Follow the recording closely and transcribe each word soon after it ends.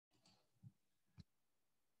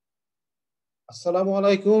Assalamu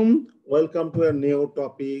alaikum. Welcome to a new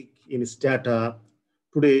topic in STATA.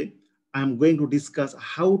 Today, I am going to discuss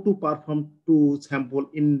how to perform two sample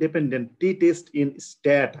independent t-test in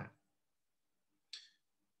STATA.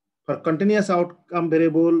 For continuous outcome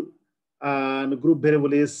variable and group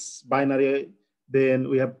variable is binary, then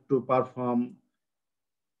we have to perform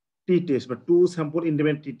t-test, but two sample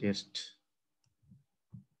independent t-test.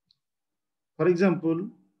 For example,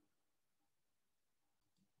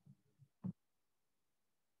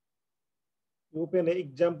 open an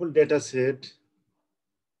example data set.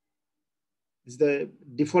 This is the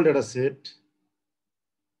default data set.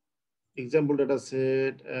 Example data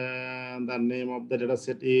set, and the name of the data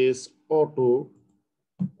set is auto.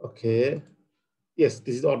 Okay. Yes,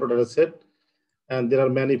 this is auto data set. And there are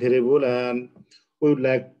many variables, and we would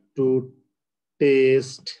like to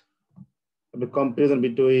test the comparison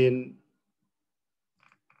between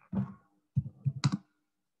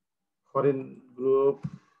foreign group,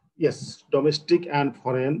 yes, domestic and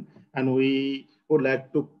foreign, and we would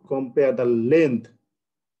like to compare the length.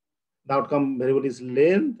 The outcome variable is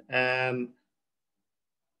length, and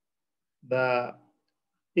the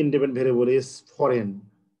independent variable is foreign.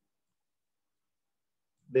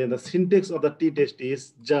 Then the syntax of the t-test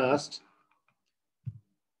is just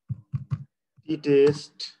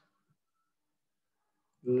t-test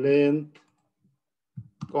length,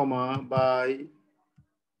 comma, by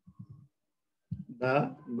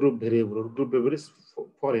the group variable. Group variable is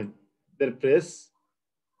foreign. Then press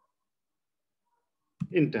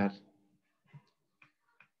enter.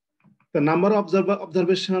 The number of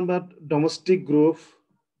observation but domestic group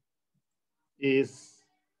is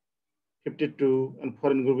 52 and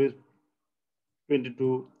foreign group is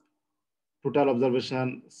 22. Total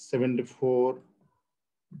observation 74.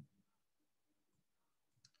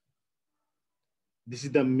 This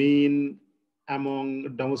is the mean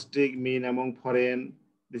among domestic, mean among foreign.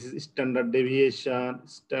 This is standard deviation,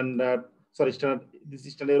 standard this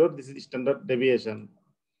is standard error, this is standard deviation.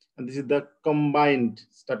 And this is the combined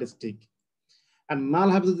statistic. And null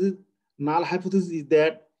hypothesis is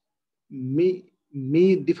that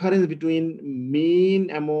mean difference between mean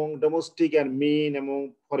among domestic and mean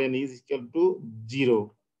among foreign is equal to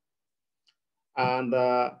 0. And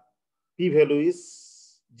the p-value is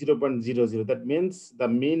 0.00. That means the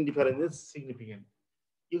mean difference is significant.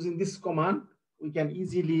 Using this command, we can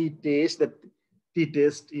easily test the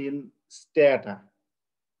t-test in STATA.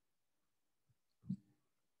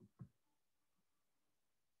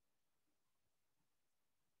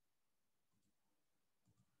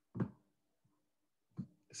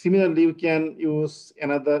 Similarly, we can use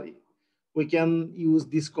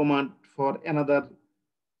this command for another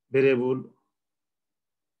variable,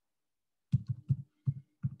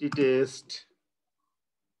 t-test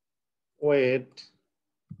weight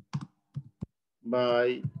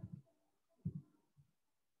by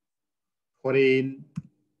foreign.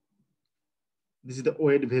 This is the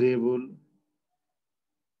weight variable.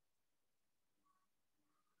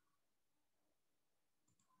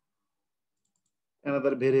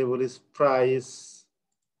 Another variable is price.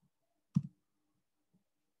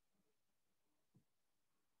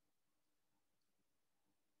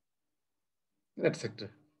 Etc.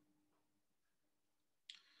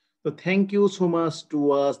 So thank you so much to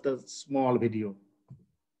watch the small video.